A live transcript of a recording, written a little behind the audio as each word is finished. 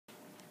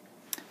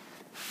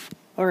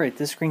Alright,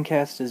 this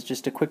screencast is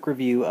just a quick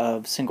review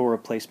of single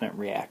replacement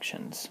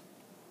reactions.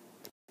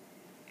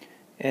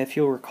 If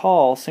you'll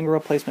recall, single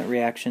replacement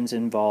reactions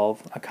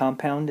involve a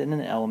compound and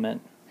an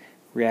element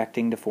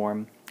reacting to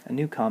form a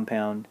new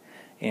compound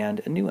and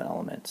a new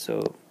element.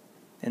 So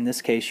in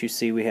this case you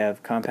see we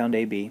have compound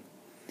AB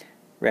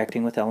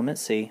reacting with element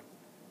C,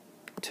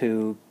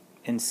 and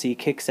C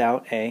kicks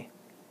out A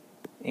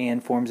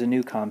and forms a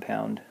new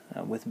compound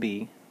with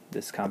B.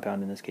 This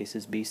compound in this case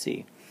is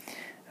BC.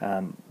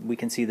 We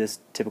can see this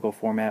typical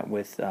format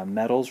with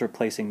metals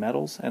replacing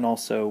metals and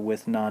also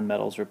with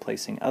nonmetals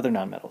replacing other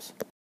nonmetals.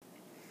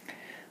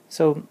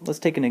 So let's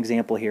take an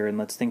example here and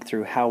let's think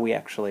through how we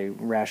actually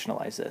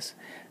rationalize this.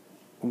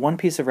 One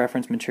piece of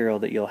reference material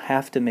that you'll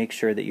have to make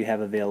sure that you have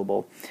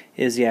available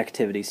is the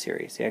activity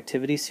series. The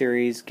activity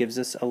series gives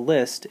us a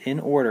list in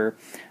order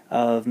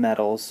of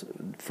metals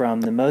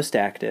from the most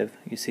active,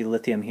 you see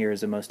lithium here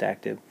is the most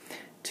active,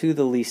 to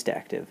the least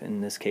active,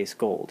 in this case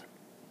gold.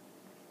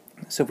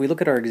 So if we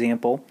look at our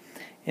example,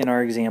 in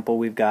our example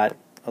we've got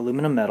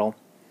aluminum metal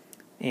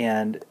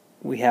and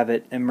we have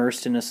it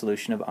immersed in a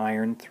solution of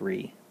iron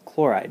 3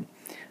 chloride.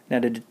 Now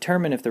to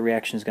determine if the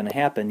reaction is going to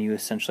happen, you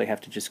essentially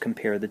have to just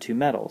compare the two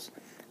metals.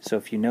 So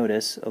if you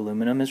notice,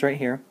 aluminum is right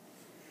here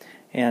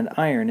and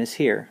iron is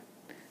here.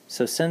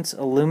 So since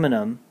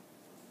aluminum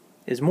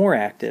is more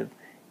active,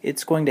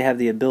 it's going to have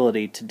the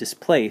ability to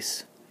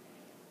displace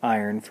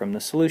iron from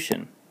the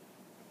solution.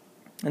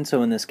 And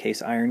so in this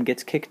case iron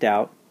gets kicked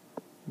out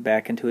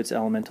back into its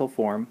elemental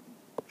form,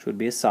 which would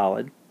be a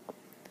solid,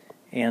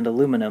 and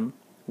aluminum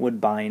would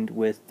bind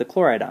with the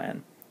chloride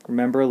ion.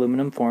 Remember,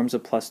 aluminum forms a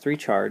 +3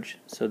 charge,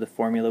 so the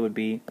formula would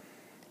be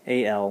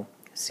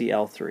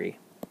AlCl3.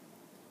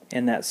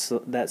 And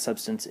that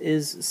substance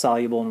is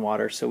soluble in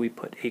water, so we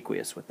put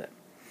aqueous with it.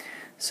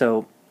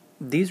 So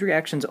these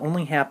reactions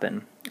only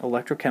happen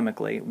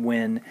electrochemically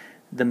when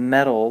the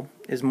metal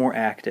is more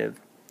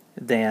active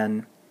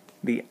than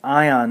the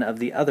ion of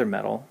the other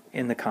metal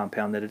in the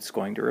compound that it's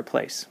going to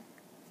replace.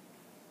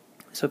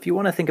 So if you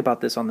want to think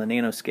about this on the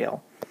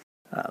nanoscale,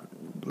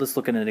 let's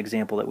look at an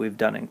example that we've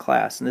done in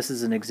class. And this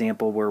is an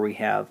example where we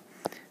have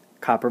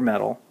copper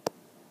metal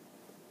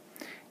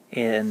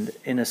and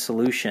in a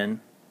solution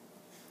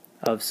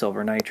of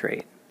silver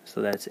nitrate.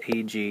 So that's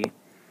AgNO3,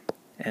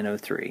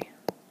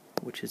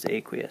 which is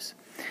aqueous.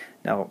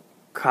 Now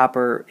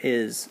copper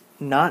is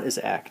not as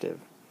active.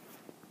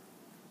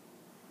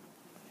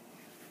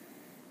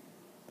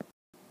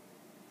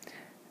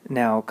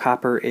 Now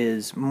copper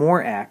is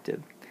more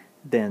active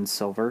than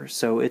silver,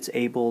 so it's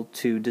able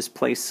to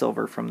displace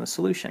silver from the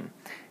solution.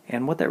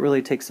 And what that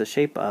really takes the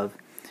shape of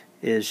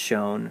is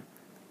shown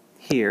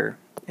here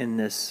in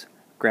this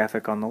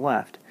graphic on the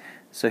left.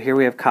 So here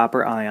we have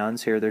copper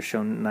ions, here they're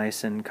shown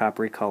nice and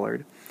coppery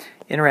colored,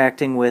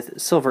 interacting with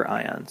silver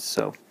ions.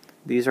 So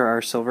these are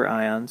our silver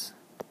ions,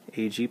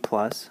 Ag+,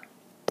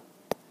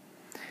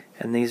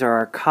 and these are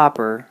our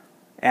copper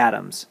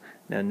atoms.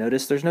 Now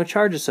notice there's no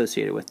charge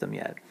associated with them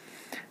yet.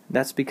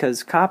 That's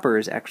because copper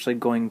is actually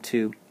going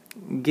to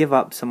give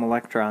up some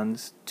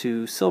electrons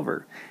to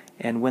silver,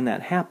 and when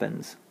that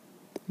happens,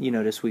 you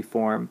notice we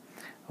form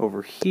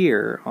over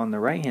here on the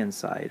right hand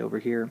side, over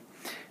here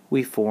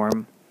we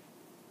form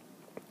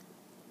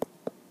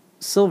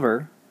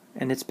silver,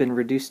 and it's been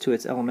reduced to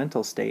its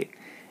elemental state,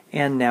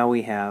 and now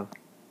we have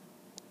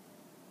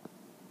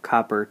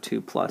copper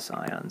 2+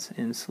 ions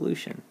in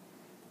solution,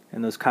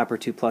 and those copper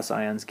 2+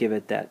 ions give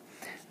it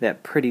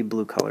that pretty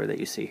blue color that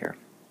you see here.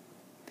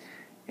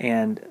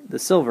 And the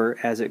silver,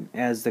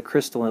 as the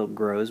crystal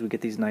grows, we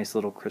get these nice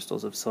little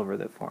crystals of silver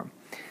that form.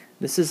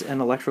 This is an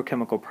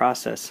electrochemical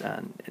process,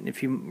 and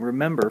if you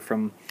remember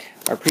from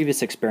our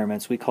previous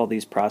experiments, we call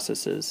these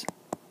processes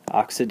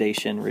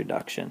oxidation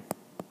reduction,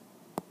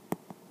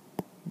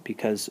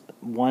 because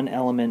one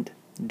element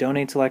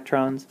donates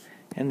electrons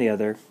and the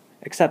other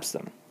accepts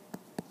them.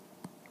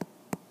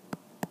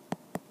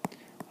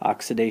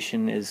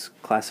 Oxidation is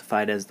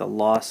classified as the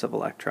loss of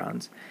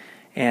electrons,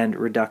 and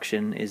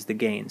reduction is the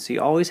gain. So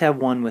you always have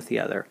one with the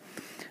other.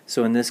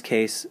 So in this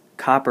case,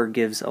 copper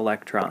gives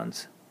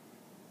electrons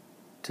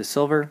to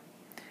silver,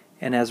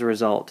 and as a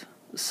result,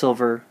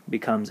 silver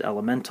becomes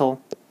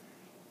elemental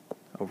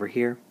over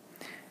here,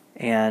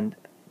 and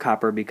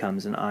copper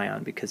becomes an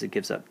ion because it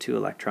gives up 2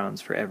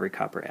 electrons for every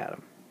copper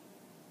atom.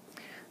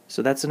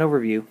 So that's an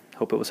overview.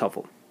 Hope it was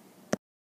helpful.